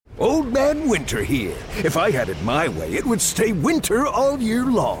Old Man Winter here. If I had it my way, it would stay winter all year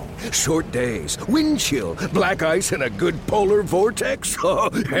long. Short days, wind chill, black ice, and a good polar vortex.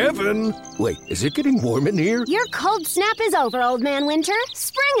 Oh, heaven. Wait, is it getting warm in here? Your cold snap is over, Old Man Winter.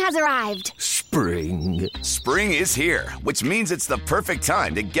 Spring has arrived. Spring. Spring is here, which means it's the perfect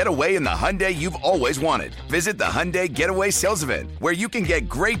time to get away in the Hyundai you've always wanted. Visit the Hyundai Getaway Sales Event, where you can get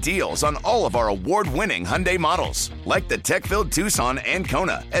great deals on all of our award-winning Hyundai models, like the tech-filled Tucson and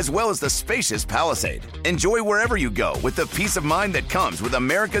Kona, as well as the spacious Palisade. Enjoy wherever you go with the peace of mind that comes with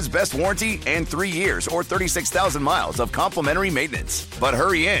America's best warranty and 3 years or 36,000 miles of complimentary maintenance. But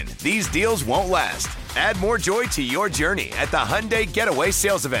hurry in, these deals won't last. Add more joy to your journey at the Hyundai Getaway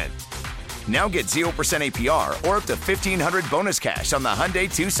Sales Event. Now get 0% APR or up to $1,500 bonus cash on the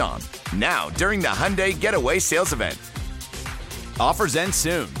Hyundai Tucson. Now, during the Hyundai Getaway Sales Event. Offers end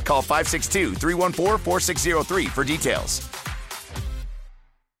soon. Call 562-314-4603 for details.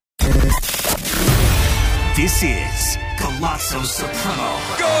 This is Golazo Supremo.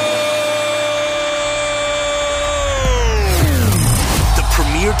 The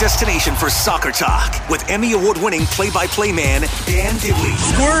premier destination for soccer talk with Emmy Award-winning play-by-play man Dan Dibley.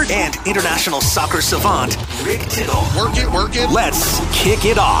 Squirt. And international soccer savant Rick Tittle. Work it. Let's kick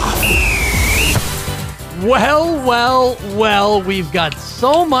it off. Well, we've got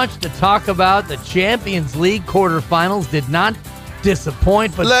so much to talk about. The Champions League quarterfinals did not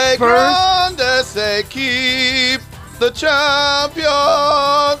disappoint, but Le first, Grande se keep the champions.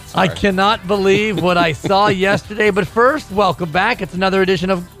 I cannot believe what I saw yesterday, but first, welcome back. It's another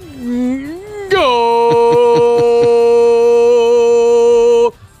edition of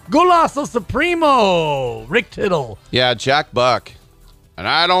Golazo Supremo. Rick Tittle. Yeah, Jack Buck. And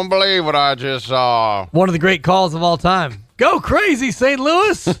I don't believe what I just saw. One of the great calls of all time. Go crazy, St.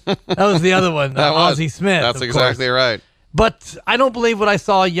 Louis. That was the other one, Ozzie Smith. That's exactly right. But I don't believe what I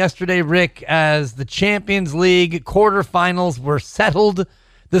saw yesterday, Rick, as the Champions League quarterfinals were settled.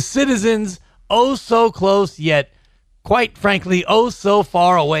 The citizens, oh so close, yet quite frankly, oh so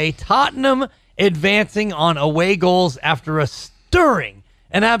far away. Tottenham advancing on away goals after an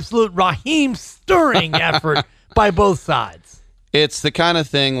absolute Raheem stirring effort by both sides. It's the kind of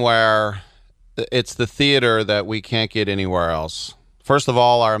thing where it's the theater that we can't get anywhere else. First of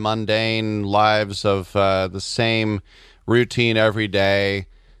all, our mundane lives of the same routine every day.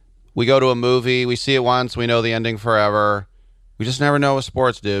 We go to a movie, we see it once, we know the ending forever. We just never know with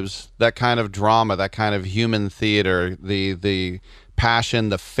sports, Dibs. That kind of drama, that kind of human theater, the passion,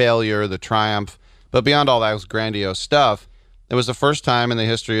 the failure, the triumph. But beyond all that was grandiose stuff. It was the first time in the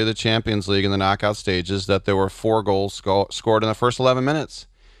history of the Champions League in the knockout stages that there were 4 goals scored in the first 11 minutes.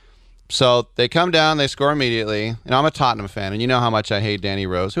 So they come down, they score immediately. And I'm a Tottenham fan, and you know how much I hate Danny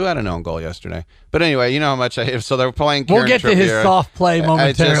Rose, who had an own goal yesterday. But anyway, you know how much I hate him. So they're playing Kieran We'll get Trippier. to his soft play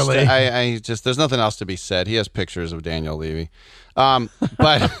momentarily. I just there's nothing else to be said. He has pictures of Daniel Levy.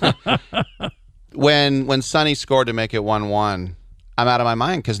 But when Sonny scored to make it 1-1, I'm out of my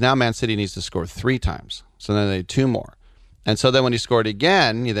mind because now Man City needs to score 3 times. So then they need 2 more. And so then when he scored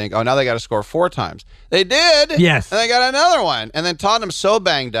again, you think, oh, now they got to score 4 times. They did. Yes. And they got another one. And then Tottenham's so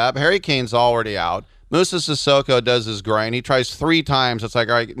banged up. Harry Kane's already out. Moussa Sissoko does his grind. He tries 3 times. It's like,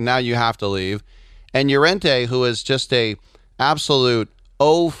 all right, now you have to leave. And Llorente, who is just a absolute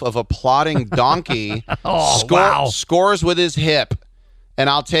oaf of a plotting donkey, scores with his hip. And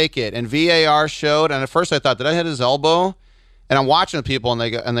I'll take it. And VAR showed. And at first I thought, did I hit his elbow? And I'm watching people,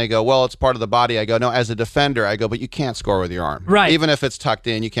 and they go, well, it's part of the body. I go, no, as a defender, I go, but you can't score with your arm. Right. Even if it's tucked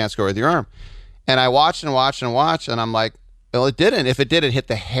in, you can't score with your arm. And I watch, and I'm like, well, it didn't. If it did, it hit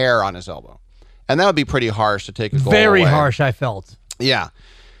the hair on his elbow. And that would be pretty harsh to take a goal Very away. harsh, I felt. Yeah.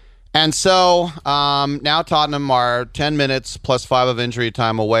 And so now Tottenham are 10 minutes plus 5 of injury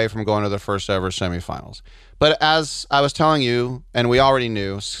time away from going to their first ever semifinals. But as I was telling you, and we already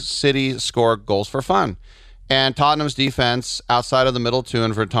knew, City score goals for fun. And Tottenham's defense, outside of the middle two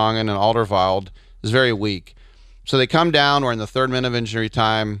in Vertonghen and Alderweireld, is very weak. So they come down. We're in the 3rd minute of injury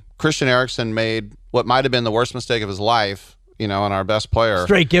time. Christian Eriksen made what might have been the worst mistake of his life, and our best player.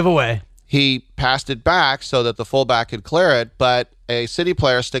 Straight giveaway. He passed it back so that the fullback could clear it, but a City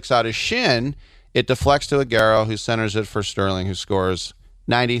player sticks out his shin. It deflects to Aguero, who centers it for Sterling, who scores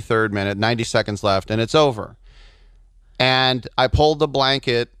 93rd minute, 90 seconds left, and it's over. And I pulled the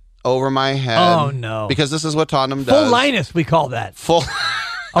blanket over my head. Oh, no. Because this is what Tottenham does. Full Linus, we call that.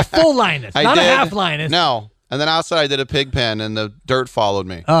 A full Linus, not a half Linus. No. And then outside I did a pig pen, and the dirt followed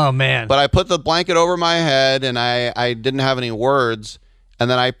me. Oh, man. But I put the blanket over my head, and I didn't have any words. And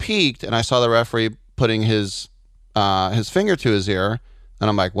then I peeked, and I saw the referee putting his finger to his ear.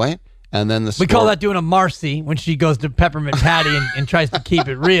 And I'm like, wait. And then we call that doing a Marcy when she goes to Peppermint Patty and tries to keep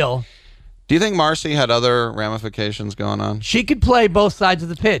it real. Do you think Marcy had other ramifications going on? She could play both sides of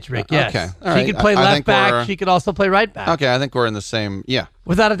the pitch, Rick, yes. Okay. All She right. could play I left think back. She could also play right back. Okay, I think we're in the same,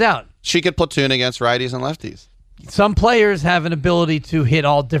 Without a doubt. She could platoon against righties and lefties. Some players have an ability to hit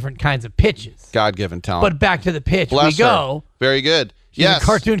all different kinds of pitches. God-given talent. But back to the pitch Bless we go. her. Very good. She's Yes. a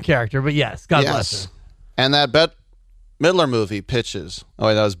cartoon character, but yes, God bless her. And that Bette Midler movie, Pitches. Oh,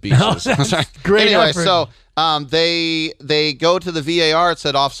 wait, that was Beaches. No, that's great Anyway, effort. so they go to the VAR. It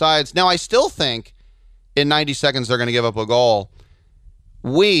said offsides. Now, I still think in 90 seconds they're going to give up a goal.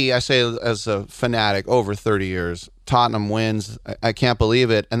 I say as a fanatic, over 30 years, Tottenham wins. I can't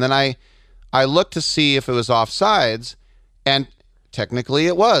believe it. And then I looked to see if it was offsides, and technically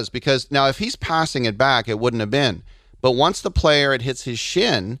it was, because now if he's passing it back, it wouldn't have been. But once the player, it hits his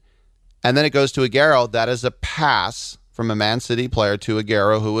shin, and then it goes to Aguero, that is a pass from a Man City player to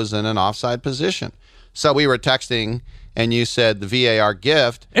Aguero, who was in an offside position. So we were texting, and you said the VAR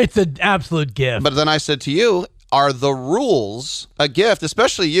gift. It's an absolute gift. But then I said to you, are the rules a gift?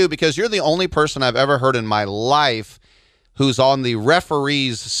 Especially you, because you're the only person I've ever heard in my life who's on the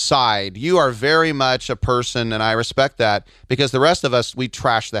referee's side. You are very much a person, and I respect that, because the rest of us, we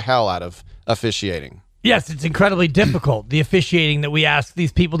trash the hell out of officiating. Yes, it's incredibly difficult, the officiating that we ask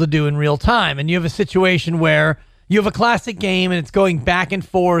these people to do in real time. And you have a situation where you have a classic game and it's going back and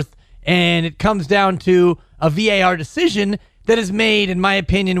forth, and it comes down to a VAR decision that is made, in my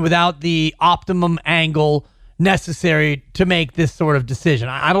opinion, without the optimum angle necessary to make this sort of decision.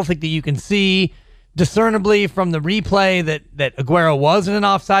 I don't think that you can see discernibly from the replay that Aguero was in an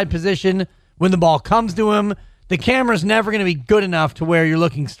offside position when the ball comes to him. The camera's never going to be good enough to where you're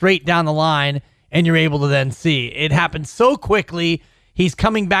looking straight down the line and you're able to then see. It happened so quickly. He's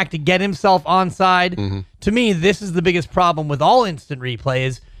coming back to get himself onside. Mm-hmm. To me, this is the biggest problem with all instant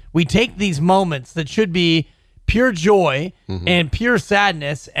replays. We take these moments that should be pure joy and pure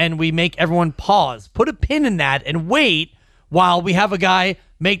sadness, and we make everyone pause. Put a pin in that and wait while we have a guy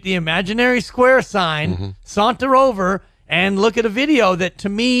make the imaginary square sign, saunter over, and look at a video that, to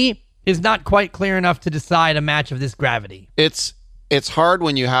me, is not quite clear enough to decide a match of this gravity. It's hard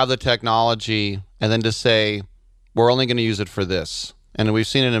when you have the technology and then to say, we're only going to use it for this. And we've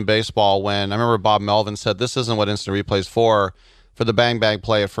seen it in baseball when, I remember Bob Melvin said, this isn't what instant replay is for the bang-bang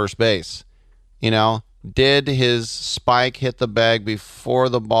play at first base. You know, did his spike hit the bag before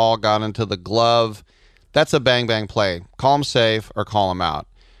the ball got into the glove? That's a bang-bang play. Call him safe or call him out.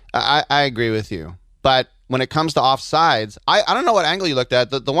 I agree with you. But when it comes to offsides, I don't know what angle you looked at.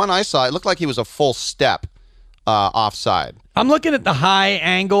 The one I saw, it looked like he was a full step offside. I'm looking at the high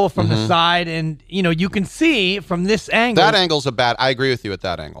angle from the side, and you can see from this angle. That angle's I agree with you at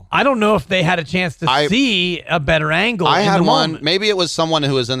that angle. I don't know if they had a chance to see a better angle. I had one. Moment. Maybe it was someone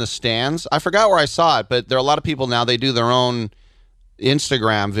who was in the stands. I forgot where I saw it, but there are a lot of people now, they do their own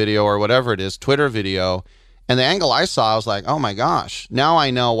Instagram video or whatever it is, Twitter video. And the angle I saw, I was like, oh my gosh, now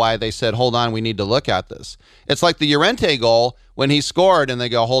I know why they said, hold on, we need to look at this. It's like the Llorente goal when he scored and they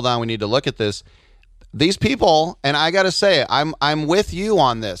go, hold on, we need to look at this. These people, and I got to say, I'm with you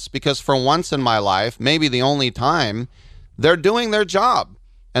on this, because for once in my life, maybe the only time, they're doing their job.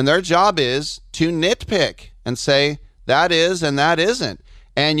 And their job is to nitpick and say, that is and that isn't.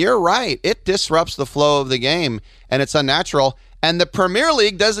 And you're right. It disrupts the flow of the game, and it's unnatural. And the Premier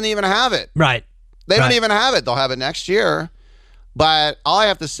League doesn't even have it. Right. They don't even have it. They'll have it next year. But all I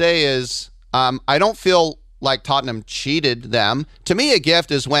have to say is I don't feel like Tottenham cheated them. To me, a gift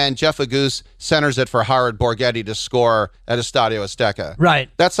is when Jeff Agoos centers it for Howard Borghetti to score at Estadio Azteca. Right.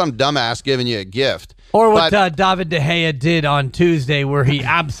 That's some dumbass giving you a gift. Or what David De Gea did on Tuesday, where he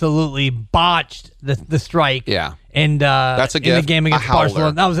absolutely botched the strike. Yeah. And that's a gift. In the game against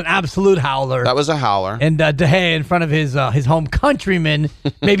Barcelona. That was an absolute howler. That was a howler. And De Gea in front of his home countrymen,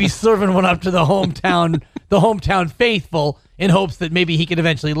 maybe serving one up to the hometown faithful, in hopes that maybe he could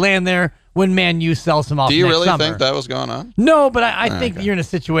eventually land there when Man U sells him off. Do you really summer. think that was going on? No, but I think you're in a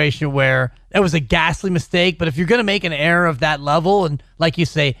situation where that was a ghastly mistake. But if you're going to make an error of that level, and like you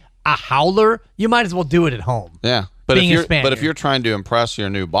say, a howler, you might as well do it at home. Yeah. But if you're trying to impress your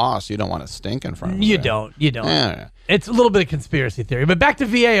new boss, you don't want to stink in front of him. You don't. Yeah. It's a little bit of conspiracy theory. But back to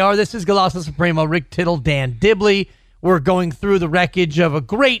VAR. This is Golasso Supremo, Rick Tittle, Dan Dibley. We're going through the wreckage of a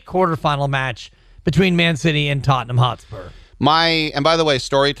great quarterfinal match between Man City and Tottenham Hotspur. And by the way,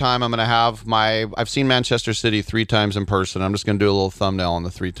 story time, I'm going to have I've seen Manchester City 3 times in person. I'm just going to do a little thumbnail on the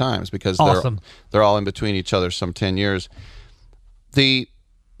 3 times because they're all in between each other some 10 years. We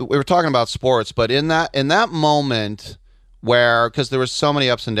were talking about sports, but in that moment where, because there were so many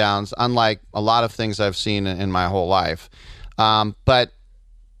ups and downs, unlike a lot of things I've seen in my whole life, but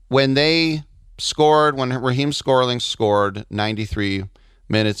when they scored, when Raheem Sterling scored 93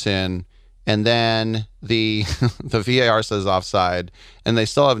 minutes in, and then the VAR says offside, and they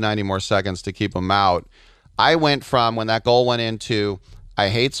still have 90 more seconds to keep them out. I went from when that goal went into, I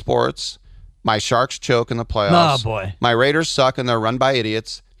hate sports, my Sharks choke in the playoffs. Oh, boy. My Raiders suck and they're run by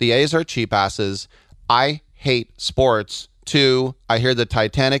idiots. The A's are cheap asses. I hate sports. To, I hear the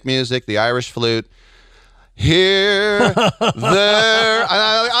Titanic music, the Irish flute. Here, there.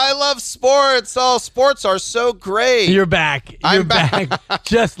 I love sports. Oh, sports are so great. You're back. You're back.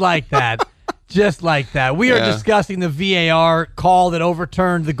 Just like that. Just like that. We are discussing the VAR call that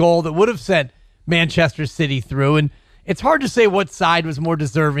overturned the goal that would have sent Manchester City through. And it's hard to say what side was more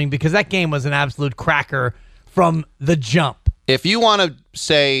deserving because that game was an absolute cracker from the jump. If you want to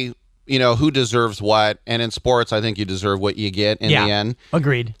say, who deserves what, and in sports, I think you deserve what you get in the end.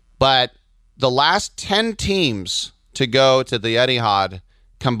 Agreed. But the last 10 teams to go to the Etihad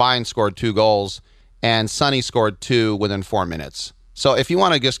combined scored 2 goals, and Sonny scored 2 within 4 minutes. So if you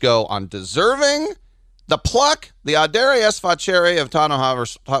want to just go on deserving, the pluck, the audere es facere of Tottenham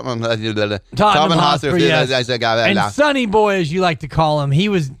Hotspur, yes. And Sonny Boy, as you like to call him, he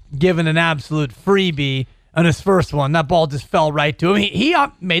was given an absolute freebie on his first one. That ball just fell right to him. He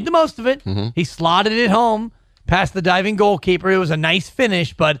made the most of it. Mm-hmm. He slotted it home past the diving goalkeeper. It was a nice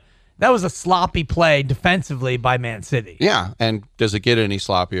finish, but that was a sloppy play defensively by Man City. Yeah, and does it get any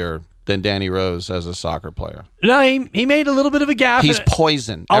sloppier than Danny Rose as a soccer player? No, he made a little bit of a gaffe. He's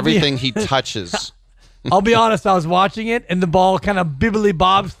poison. Everything he touches. I'll be honest, I was watching it, and the ball kind of bibbly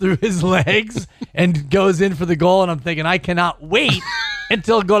bobs through his legs and goes in for the goal, and I'm thinking, I cannot wait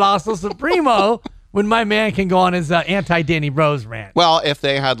until Golazo Supremo when my man can go on his anti-Danny Rose rant. Well, if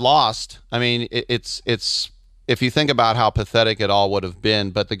they had lost, I mean, it's if you think about how pathetic it all would have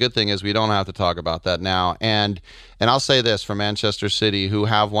been, but the good thing is we don't have to talk about that now. And I'll say this for Manchester City, who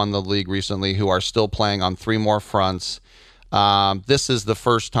have won the league recently, who are still playing on 3 more fronts. This is the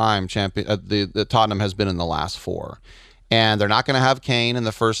first time the Tottenham has been in the last 4. And they're not going to have Kane in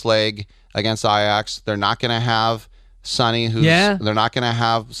the first leg against Ajax. They're not going to have Sonny, they're not going to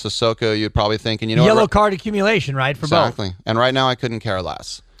have Sissoko, you'd probably think. And yellow card accumulation, right, for both. Exactly. And right now I couldn't care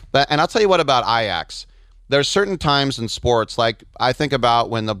less. And I'll tell you what about Ajax. There's certain times in sports, like I think about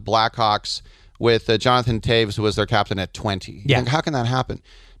when the Blackhawks with Jonathan Taves, who was their captain at 20. Yeah. Think, how can that happen?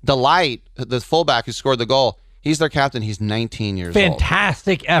 Delight, the fullback who scored the goal, he's their captain. He's 19 years old.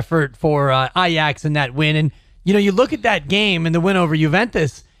 Fantastic effort for Ajax in that win. And, you look at that game and the win over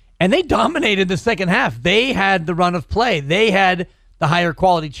Juventus, and they dominated the second half. They had the run of play. They had the higher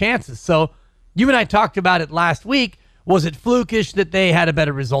quality chances. So you and I talked about it last week. Was it flukish that they had a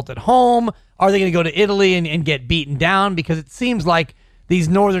better result at home? Are they going to go to Italy and get beaten down? Because it seems like these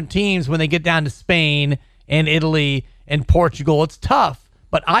northern teams, when they get down to Spain and Italy and Portugal, it's tough.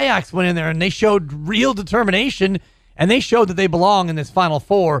 But Ajax went in there and they showed real determination, and they showed that they belong in this Final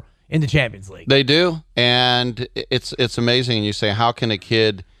Four in the Champions League. They do, and it's amazing. And you say, how can a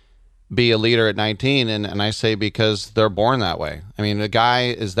kid be a leader at 19? And I say because they're born that way. I mean, a guy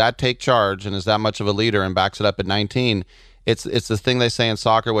is that take charge and is that much of a leader and backs it up at 19. It's the thing they say in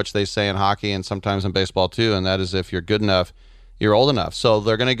soccer, which they say in hockey and sometimes in baseball too, and that is if you're good enough, you're old enough. So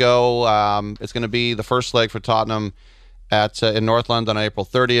they're going to go, it's going to be the first leg for Tottenham in North London on April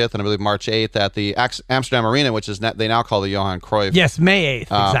 30th, and I believe March 8th at the Amsterdam Arena, which is they now call the Johan Cruyff. Yes, May 8th,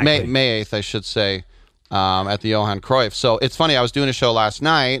 exactly. May 8th, I should say, at the Johan Cruyff. So it's funny, I was doing a show last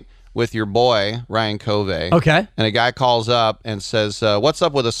night with your boy, Ryan Covey. Okay. And a guy calls up and says, what's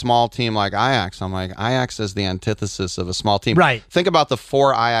up with a small team like Ajax? I'm like, Ajax is the antithesis of a small team. Right. Think about the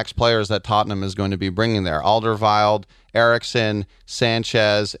 4 Ajax players that Tottenham is going to be bringing there. Alderweireld, Eriksen,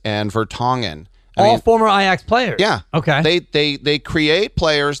 Sanchez, and Vertonghen. I mean, former Ajax players. Yeah. Okay. They create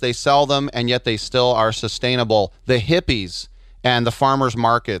players, they sell them, and yet they still are sustainable. The hippies and the farmers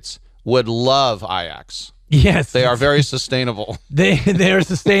markets would love Ajax. Yes. They are very sustainable. They are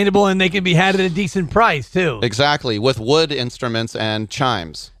sustainable, and they can be had at a decent price, too. Exactly, with wood instruments and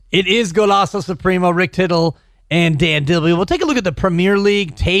chimes. It is Golazo Supremo, Rick Tittle, and Dan Dilby. We'll take a look at the Premier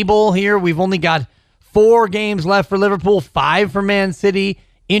League table here. We've only got 4 games left for Liverpool, 5 for Man City.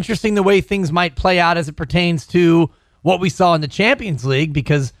 Interesting the way things might play out as it pertains to what we saw in the Champions League,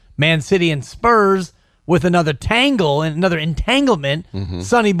 because Man City and Spurs with another tangle and another entanglement.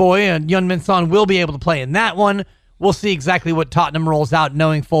 Sonny Boy and Heung-min Son will be able to play in that one. We'll see exactly what Tottenham rolls out,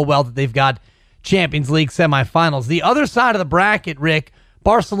 knowing full well that they've got Champions League semifinals. The other side of the bracket, Rick,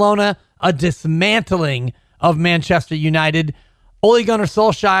 Barcelona, a dismantling of Manchester United. Ole Gunnar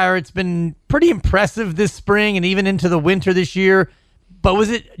Solskjaer, it's been pretty impressive this spring and even into the winter this year, But was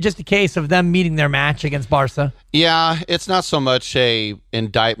it just a case of them meeting their match against Barca? Yeah, it's not so much a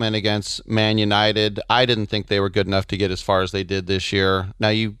indictment against Man United. I didn't think they were good enough to get as far as they did this year. Now,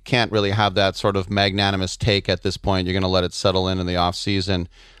 you can't really have that sort of magnanimous take at this point. You're going to let it settle in the offseason.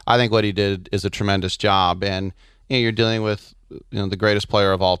 I think what he did is a tremendous job. And you're dealing with the greatest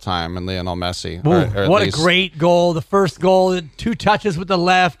player of all time, and Lionel Messi. Ooh, what a great goal. The first goal, 2 touches with the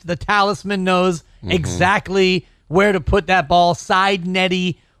left. The talisman knows exactly where to put that ball. Side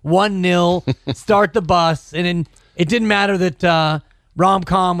netty, 1-0, start the bus. And then it didn't matter that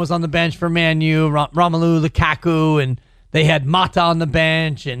Rom-Com was on the bench for Man U, Romelu Lukaku, and they had Mata on the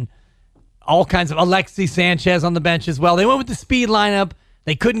bench, and all kinds of Alexis Sanchez on the bench as well. They went with the speed lineup.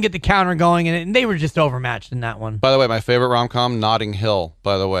 They couldn't get the counter going, and they were just overmatched in that one. By the way, my favorite rom-com, Notting Hill,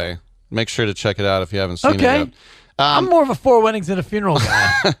 by the way. Make sure to check it out if you haven't seen it yet. I'm more of a 4 weddings and a funeral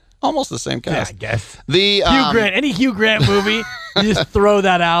guy. Almost the same cast. Yeah, I guess. The Hugh Grant, any Hugh Grant movie, you just throw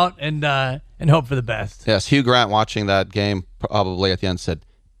that out and hope for the best. Yes, Hugh Grant watching that game probably at the end said,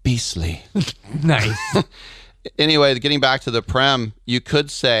 "Beastly." Nice. Anyway, getting back to the Prem, you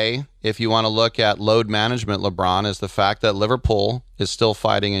could say, if you want to look at load management, LeBron, is the fact that Liverpool is still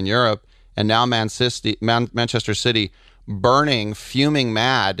fighting in Europe, and now Manchester City, burning, fuming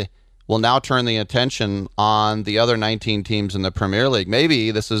mad, will now turn the attention on the other 19 teams in the Premier League. Maybe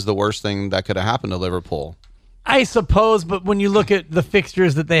this is the worst thing that could have happened to Liverpool. I suppose, but when you look at the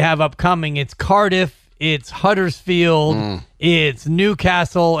fixtures that they have upcoming, it's Cardiff, it's Huddersfield, it's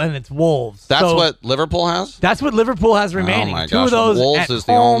Newcastle, and it's Wolves. That's what Liverpool has? That's what Liverpool has remaining. Oh my 2 gosh. of those Wolves at is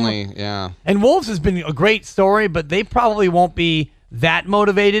home. the only, yeah. And Wolves has been a great story, but they probably won't be that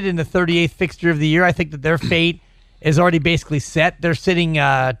motivated in the 38th fixture of the year. I think that their fate is already basically set. They're sitting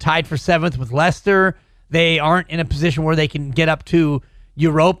tied for 7th with Leicester. They aren't in a position where they can get up to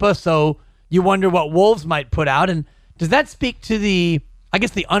Europa, so you wonder what Wolves might put out. And does that speak to the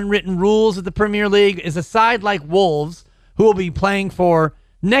unwritten rules of the Premier League? Is a side like Wolves, who will be playing for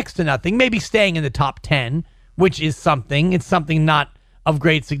next to nothing, maybe staying in the top 10, which is something. It's something not of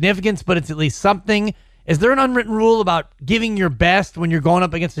great significance, but it's at least something. Is there an unwritten rule about giving your best when you're going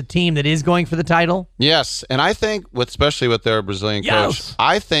up against a team that is going for the title? Yes, and I think, especially with their Brazilian coach,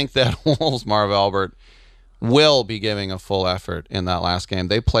 I think that Wolves, Marv Albert, will be giving a full effort in that last game.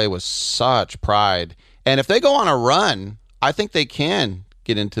 They play with such pride. And if they go on a run, I think they can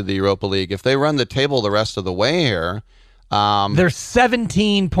get into the Europa League. If they run the table the rest of the way here. They're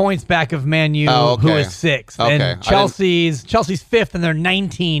 17 points back of Man U, who is 6th. Okay. And Chelsea's 5th, and they're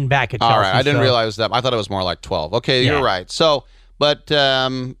 19 back at Chelsea. All right, I didn't realize that. I thought it was more like 12. Okay, Yeah. You're right. So, but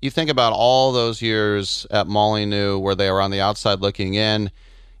you think about all those years at Molineux where they were on the outside looking in.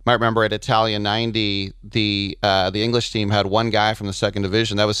 You might remember at Italia 90, the English team had one guy from the 2nd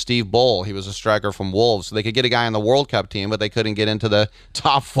division. That was Steve Bull. He was a striker from Wolves. So they could get a guy in the World Cup team, but they couldn't get into the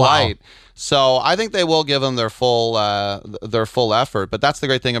top flight. Wow. So I think they will give them their full effort. But that's the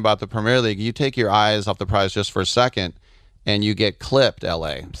great thing about the Premier League. You take your eyes off the prize just for a second, and you get clipped,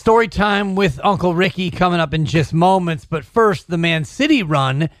 LA. Story time with Uncle Ricky coming up in just moments. But first, the Man City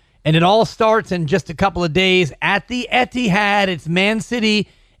run. And it all starts in just a couple of days at the Etihad. It's Man City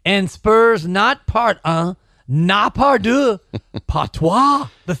and Spurs, not part un, not par deux, pas trois.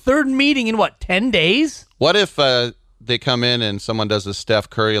 The third meeting in 10 days? What if they come in and someone does a Steph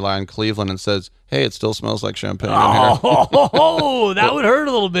Curry line Cleveland and says, "Hey, it still smells like champagne in here." Oh, that would hurt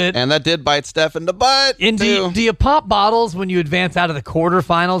a little bit. And that did bite Steph in the butt. And do you pop bottles when you advance out of the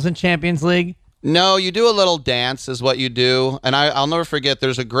quarterfinals in Champions League? No, you do a little dance is what you do. And I'll never forget,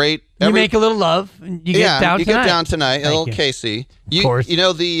 there's a great... You make a little love. And you get down you tonight. Get down tonight. A little Casey. Of course. You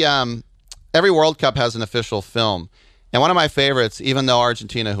know, every World Cup has an official film. And one of my favorites, even though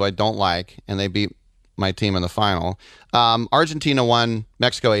Argentina, who I don't like, and they beat my team in the final, Argentina won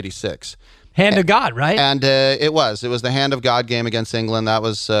Mexico 86. Hand of God, right? And it was the Hand of God game against England. That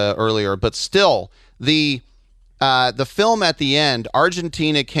was earlier. But still, the film at the end,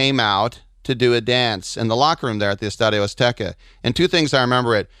 Argentina came out to do a dance in the locker room there at the Estadio Azteca. And 2 things I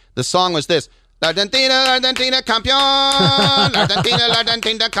remember it. The song was this: Argentina, Argentina, campeón. Argentina,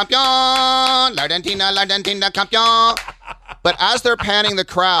 Argentina, campeón. Argentina, Argentina, campeón. But as they're panning the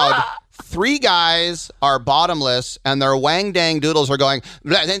crowd, 3 guys are bottomless, and their wang dang doodles are going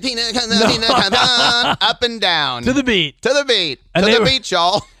Argentina, Argentina, campeón, up and down to the beat, beat,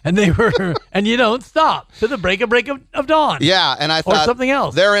 y'all. And they were, and you don't stop to the break of dawn. Yeah, and I thought, or something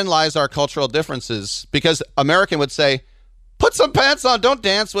else. Therein lies our cultural differences, because American would say, "Put some pants on. Don't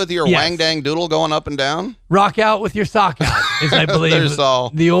dance with your wang dang doodle going up and down. Rock out with your sock out," is, I believe,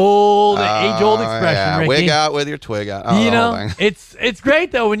 the old age-old expression. Yeah. Ricky. Wig out with your twig out. It's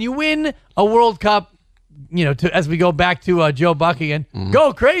great though when you win a World Cup as we go back to Joe Buck again,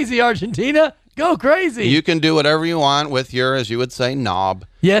 go crazy, Argentina. Go crazy. You can do whatever you want with your, as you would say, knob.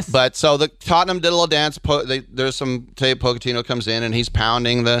 Yes. But so the Tottenham did a little dance. There's some tape. Pochettino comes in and he's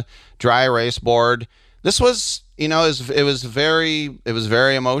pounding the dry erase board. This was, it was very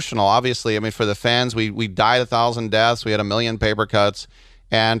emotional. Obviously, I mean, for the fans, we died 1,000 deaths. We had 1 million paper cuts.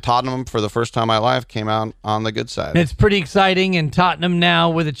 And Tottenham, for the first time in my life, came out on the good side. It's pretty exciting, and Tottenham now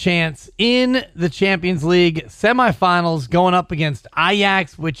with a chance in the Champions League semifinals going up against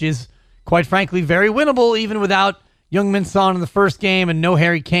Ajax, which is, quite frankly, very winnable, even without Heung-min Son in the first game and no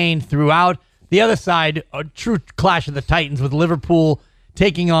Harry Kane throughout. The other side, a true clash of the Titans with Liverpool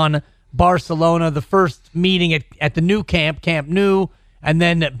taking on Barcelona, the first meeting at the new Camp Nou, and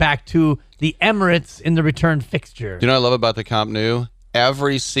then back to the Emirates in the return fixture. Do you know what I love about the Camp Nou?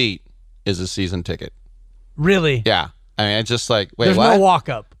 Every seat is a season ticket. Really? Yeah. I mean, it's just like, wait, There's what? no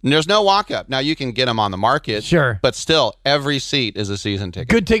walk-up. There's no walk-up. Now, you can get them on the market. Sure. But still, every seat is a season ticket.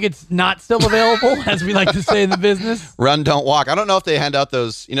 Good tickets not still available, as we like to say in the business. Run, don't walk. I don't know if they hand out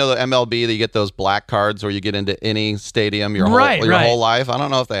those, the MLB, that you get those black cards where you get into any stadium your whole life. I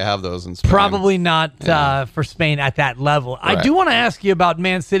don't know if they have those in Spain. Probably not for Spain at that level. Right. I do want to ask you about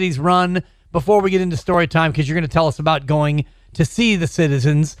Man City's run before we get into story time, because you're going to tell us about going to see the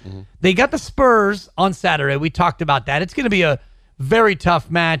Citizens. Mm-hmm. They got the Spurs on Saturday. We talked about that. It's going to be a very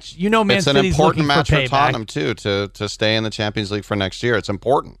tough match. Man it's City's an important match for Tottenham too to stay in the Champions League for next year. It's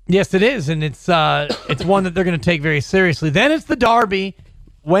important. Yes, it is, and it's one that they're going to take very seriously. Then it's the Derby,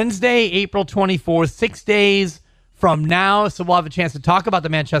 Wednesday, April 24th, 6 days from now. So we'll have a chance to talk about the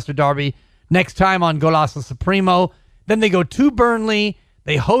Manchester Derby next time on Golazo Supremo. Then they go to Burnley,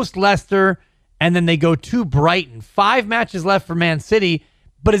 they host Leicester, and then they go to Brighton. 5 matches left for Man City,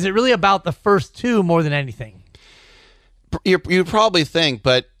 but is it really about the first 2 more than anything? You probably think,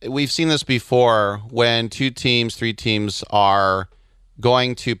 but we've seen this before when 2 teams, 3 teams are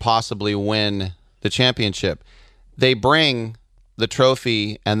going to possibly win the championship. They bring the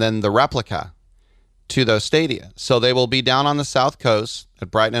trophy and then the replica to those stadia. So they will be down on the South Coast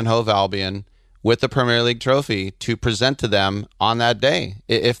at Brighton and Hove Albion with the Premier League trophy to present to them on that day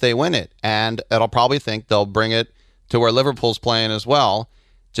if they win it. And it'll probably think they'll bring it to where Liverpool's playing as well,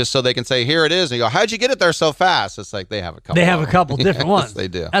 just so they can say, here it is. And you go, how'd you get it there so fast? It's like they have a couple. They have a couple different ones. Yes, they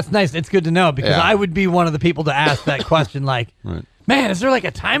do. That's nice. It's good to know, because I would be one of the people to ask that question, like, right. Man, is there like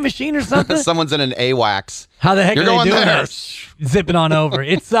a time machine or something? Someone's in an AWACS. How the heck You're are they going doing there? that? Zipping on over.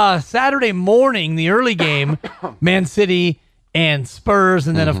 It's Saturday morning, the early game, Man City and Spurs.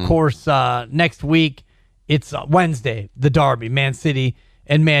 And then, of course, next week, it's Wednesday, the Derby, Man City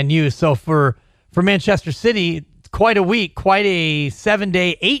and Man U. So for Manchester City, it's quite a week, quite a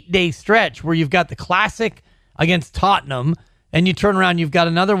 7-day, 8-day stretch where you've got the Classic against Tottenham, and you turn around, you've got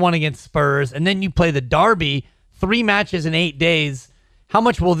another one against Spurs, and then you play the Derby, 3 matches in 8 days. How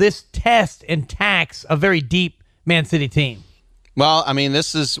much will this test and tax a very deep Man City team? Well, I mean,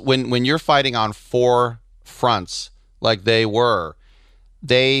 this is when you're fighting on 4 fronts like they were.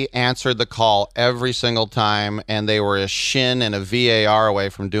 They answered the call every single time, and they were a shin and a VAR away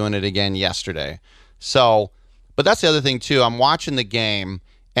from doing it again yesterday. So, but that's the other thing, too. I'm watching the game,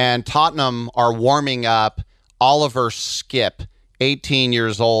 and Tottenham are warming up Oliver Skipp, 18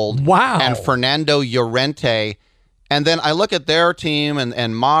 years old. Wow. And Fernando Llorente. And then I look at their team and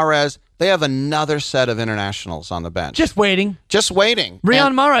Mahrez. They have another set of internationals on the bench. Just waiting. Riyad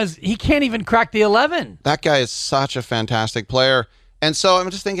Mahrez, he can't even crack the 11. That guy is such a fantastic player. And so I'm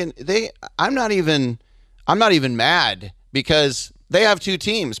just thinking, I'm not even mad, because they have 2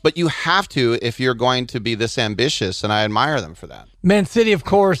 teams, but you have to if you're going to be this ambitious, and I admire them for that. Man City, of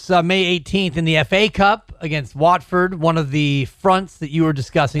course, May 18th in the FA Cup against Watford, one of the fronts that you were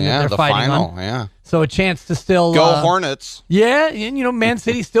discussing that they're fighting final, on. Yeah, so a chance to still go Hornets. Yeah, and Man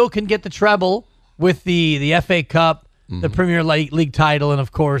City still can get the treble with the FA Cup, the Premier League title, and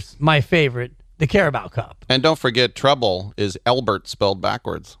of course my favorite, the Carabao Cup. And don't forget, treble is Elbert spelled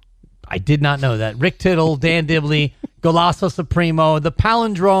backwards. I did not know that. Rick Tittle, Dan Dibley, Golazo Supremo, the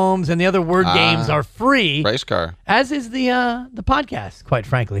palindromes and the other word games are free. Race car. As is the podcast, quite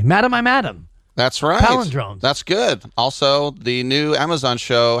frankly. Madam, I'm Adam. That's right. Palindromes. That's good. Also, the new Amazon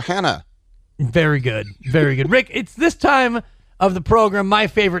show, Hannah. Very good. Very good. Rick, it's this time of the program, my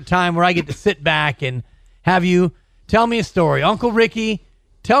favorite time, where I get to sit back and have you tell me a story. Uncle Ricky,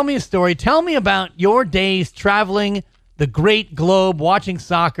 tell me a story. Tell me about your days traveling the great globe, watching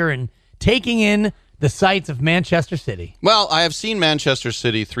soccer, and taking in the sights of Manchester City. Well, I have seen Manchester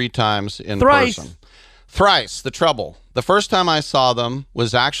City 3 times in Thrice. person. Thrice, the trouble. The first time I saw them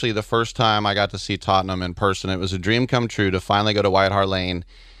was actually the first time I got to see Tottenham in person. It was a dream come true to finally go to White Hart Lane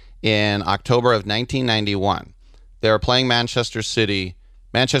in October of 1991. They were playing Manchester City.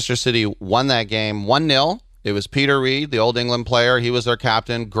 Manchester City won that game 1-0. It was Peter Reid, the Old England player. He was their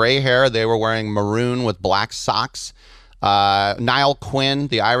captain. Gray hair. They were wearing maroon with black socks. Niall Quinn,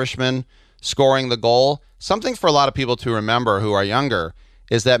 the Irishman, scoring the goal. Something for a lot of people to remember who are younger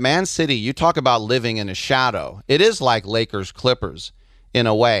is that Man City, you talk about living in a shadow. It is like Lakers Clippers in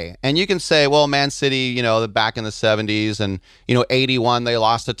a way. And you can say, well, Man City, back in the 70s and, 81, they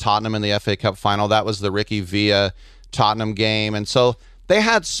lost to Tottenham in the FA Cup final. That was the Ricky Villa Tottenham game. And so they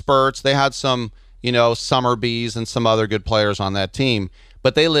had spurts. They had some, Summerbees and some other good players on that team.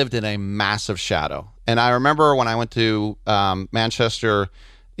 But they lived in a massive shadow. And I remember when I went to Manchester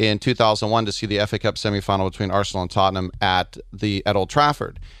in 2001 to see the FA Cup semifinal between Arsenal and Tottenham at Old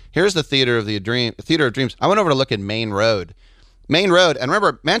Trafford. Here's the Theatre of Dreams. I went over to look at Main Road. And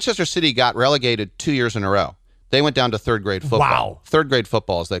remember, Manchester City got relegated 2 years in a row. They went down to third grade football. Wow. Third grade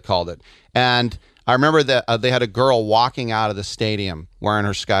football, as they called it. And I remember that they had a girl walking out of the stadium wearing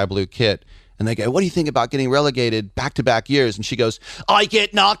her sky blue kit. And they go, what do you think about getting relegated back-to-back years? And she goes, I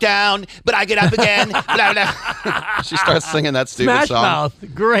get knocked down, but I get up again. Blah, blah. She starts singing that stupid Smash song. Mouth.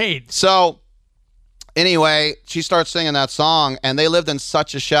 Great. So anyway, she starts singing that song, and they lived in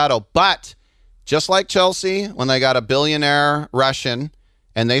such a shadow. But just like Chelsea, when they got a billionaire Russian,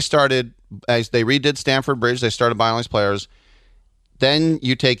 and they redid Stamford Bridge, they started buying all these players. Then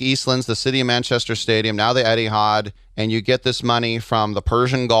you take Eastlands, the City of Manchester Stadium, now the Etihad, and you get this money from the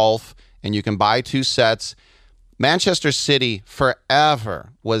Persian Gulf, and you can buy 2 sets. Manchester City forever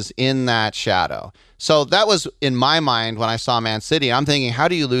was in that shadow. So that was in my mind when I saw Man City. I'm thinking, how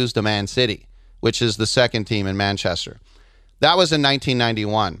do you lose to Man City, which is the second team in Manchester? That was in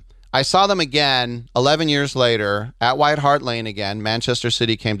 1991. I saw them again 11 years later at White Hart Lane again. Manchester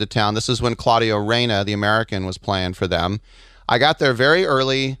City came to town. This is when Claudio Reyna, the American, was playing for them. I got there very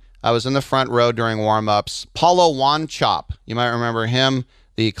early. I was in the front row during warm-ups. Paulo Wanchop, you might remember him,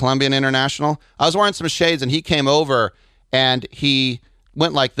 the Colombian international. I was wearing some shades, and he came over, and he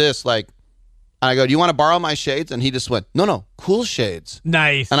went like this, and I go, do you want to borrow my shades? And he just went, no, cool shades.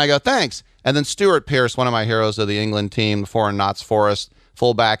 Nice. And I go, thanks. And then Stuart Pearce, one of my heroes of the England team, for Notts Forest,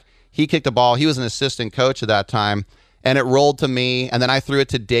 fullback, he kicked the ball. He was an assistant coach at that time, and it rolled to me, and then I threw it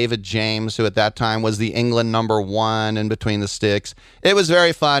to David James, who at that time was the England #1 in between the sticks. It was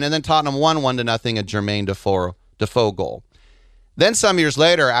very fun, and then Tottenham won 1-0 a Jermaine Defoe goal. Then some years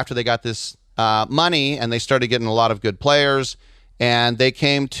later, after they got this money and they started getting a lot of good players, and they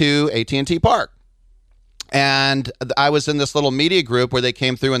came to AT&T Park. And I was in this little media group where they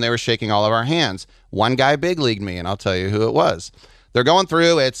came through and they were shaking all of our hands. One guy big leagued me, and I'll tell you who it was. They're going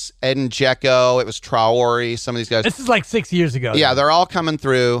through. It's Edin Dzeko. It was Traore. Some of these guys. This is like 6 years ago. Yeah, they're all coming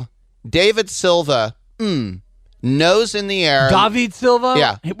through. David Silva, nose in the air. David Silva?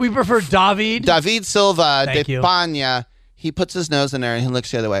 Yeah. We prefer David. David Silva Thank de you. Pagna. He puts his nose in there and he looks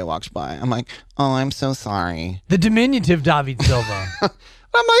the other way and walks by. I'm like, oh, I'm so sorry. The diminutive David Silva. I'm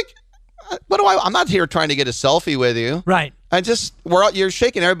like, what do I'm not here trying to get a selfie with you. Right. You're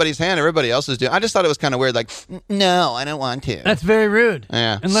shaking everybody's hand. Everybody else is doing. I just thought it was kind of weird. Like, no, I don't want to. That's very rude.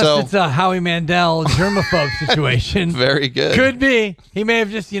 Yeah. Unless it's a Howie Mandel germaphobe situation. Very good. Could be. He may have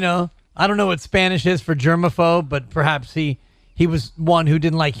just, I don't know what Spanish is for germaphobe, but perhaps he was one who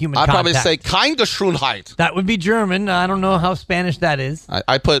didn't like human contact. I'd probably say keine Schönheit. That would be German. I don't know how Spanish that is.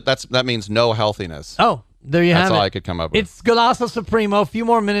 I put that means no healthiness. Oh, there you have it. That's all I could come up with. It's Golasso Supremo. A few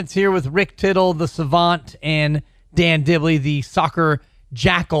more minutes here with Rick Tittle, the savant, and Dan Dibley, the soccer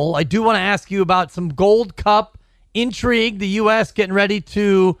jackal. I do want to ask you about some Gold Cup intrigue. The U.S. getting ready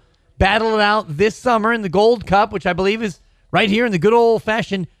to battle it out this summer in the Gold Cup, which I believe is right here in the good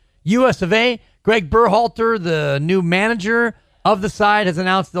old-fashioned U.S. of A. Greg Berhalter, the new manager of the side, has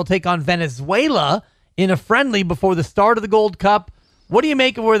announced they'll take on Venezuela in a friendly before the start of the Gold Cup. What do you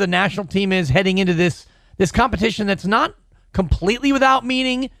make of where the national team is heading into this competition that's not completely without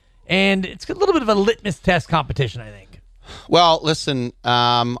meaning, and it's a little bit of a litmus test competition, I think? Well, listen,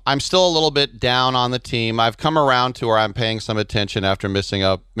 I'm still a little bit down on the team. I've come around to where I'm paying some attention after missing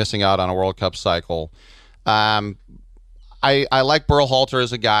out on a World Cup cycle. I like Berhalter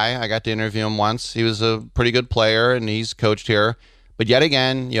as a guy. I got to interview him once. He was a pretty good player, and he's coached here. But yet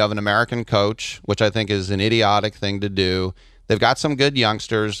again, you have an American coach, which I think is an idiotic thing to do. They've got some good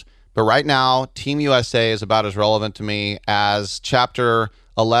youngsters. But right now, Team USA is about as relevant to me as Chapter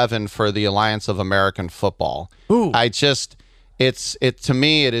 11 for the Alliance of American Football. Ooh. To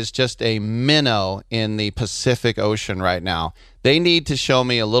me, it is just a minnow in the Pacific Ocean right now. They need to show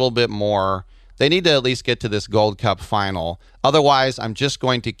me a little bit more. They need to at least get to this Gold Cup final. Otherwise, I'm just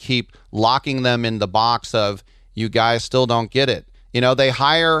going to keep locking them in the box of, you guys still don't get it. You know, they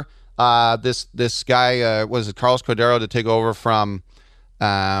hire this guy, was it Carlos Cordero, to take over from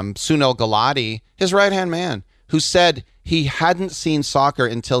Sunil Gulati, his right-hand man, who said he hadn't seen soccer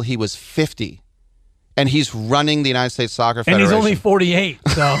until he was 50. And he's running the United States Soccer Federation. And he's only 48,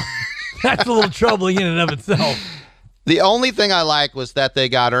 so that's a little troubling in and of itself. The only thing I like was that they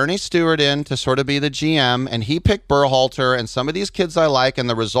got Ernie Stewart in to sort of be the GM, and he picked Berhalter and some of these kids I like, and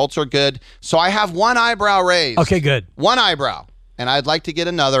the results are good. So I have one eyebrow raised. Okay, good. One eyebrow. And I'd like to get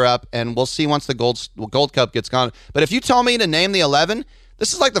another up, and we'll see once the Gold Cup gets gone. But if you tell me to name the 11,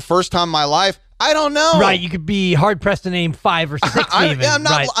 this is like the first time in my life, I don't know. Right, you could be hard-pressed to name 5 or 6 of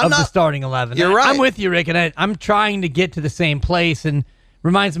the starting 11. You're right. I'm with you, Rick, and I'm trying to get to the same place, and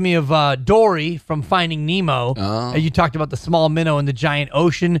reminds me of Dory from Finding Nemo. Oh. You talked about the small minnow in the giant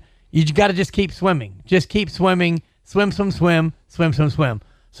ocean. You got to just keep swimming. Just keep swimming. Swim, swim, swim. Swim, swim, swim.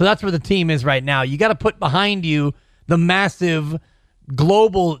 So that's where the team is right now. You got to put behind you the massive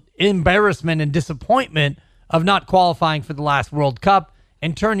global embarrassment and disappointment of not qualifying for the last World Cup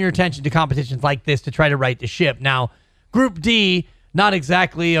and turn your attention to competitions like this to try to right the ship. Now, Group D, not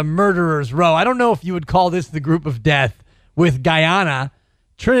exactly a murderer's row. I don't know if you would call this the group of death with Guyana,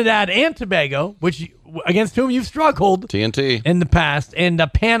 Trinidad and Tobago, which against whom you've struggled TNT in the past, and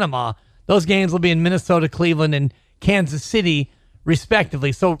Panama. Those games will be in Minnesota, Cleveland, and Kansas City,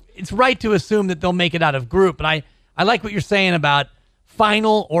 respectively. So it's right to assume that they'll make it out of group. But I like what you're saying about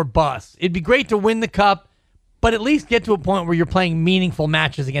final or bust. It'd be great to win the cup, but at least get to a point where you're playing meaningful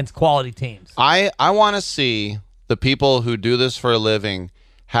matches against quality teams. I want to see the people who do this for a living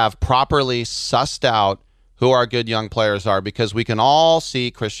have properly sussed out who our good young players are, because we can all see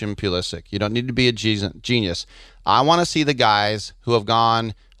Christian Pulisic. You don't need to be a genius. I want to see the guys who have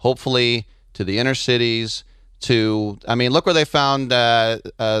gone, hopefully, to the inner cities, look where they found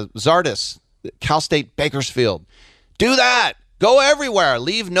Zardes, Cal State Bakersfield. Do that. Go everywhere.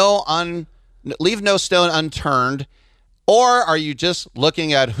 Leave no stone unturned. Or are you just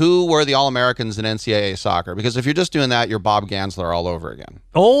looking at who were the All-Americans in NCAA soccer? Because if you're just doing that, you're Bob Gansler all over again.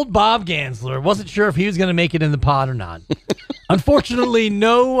 Old Bob Gansler. Wasn't sure if he was going to make it in the pod or not. Unfortunately,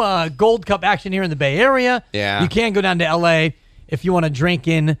 no Gold Cup action here in the Bay Area. Yeah. You can go down to L.A. if you want to drink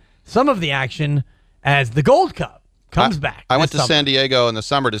in some of the action as the Gold Cup comes back. I went to San Diego in the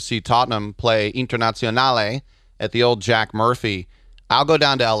summer to see Tottenham play Internazionale at the old Jack Murphy. I'll go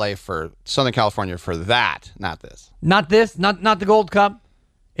down to L.A. for Southern California for that, not this. Not this? Not the Gold Cup?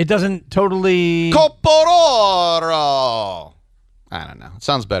 It doesn't totally... Copororo! I don't know. It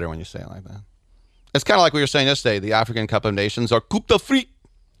sounds better when you say it like that. It's kind of like we were saying yesterday, the African Cup of Nations are Coupe d'Afrique.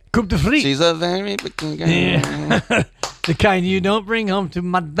 Coupe d'Afrique. She's a very big guy. Yeah. The kind you don't bring home to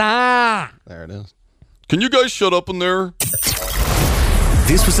Madame. There it is. Can you guys shut up in there?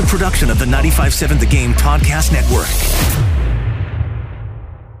 This was a production of the 95.7 The Game Podcast Network.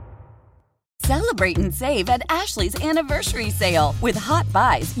 Celebrate and save at Ashley's Anniversary Sale. With Hot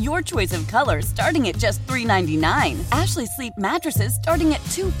Buys, your choice of colors starting at just $3.99. Ashley Sleep mattresses starting at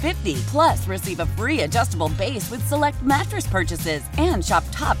 $2.50. Plus, receive a free adjustable base with select mattress purchases. And shop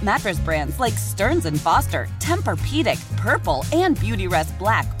top mattress brands like Stearns & Foster, Tempur-Pedic, Purple, and Beautyrest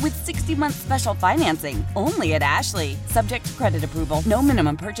Black with 60-month special financing. Only at Ashley. Subject to credit approval. No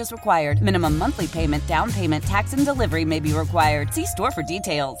minimum purchase required. Minimum monthly payment, down payment, tax, and delivery may be required. See store for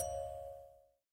details.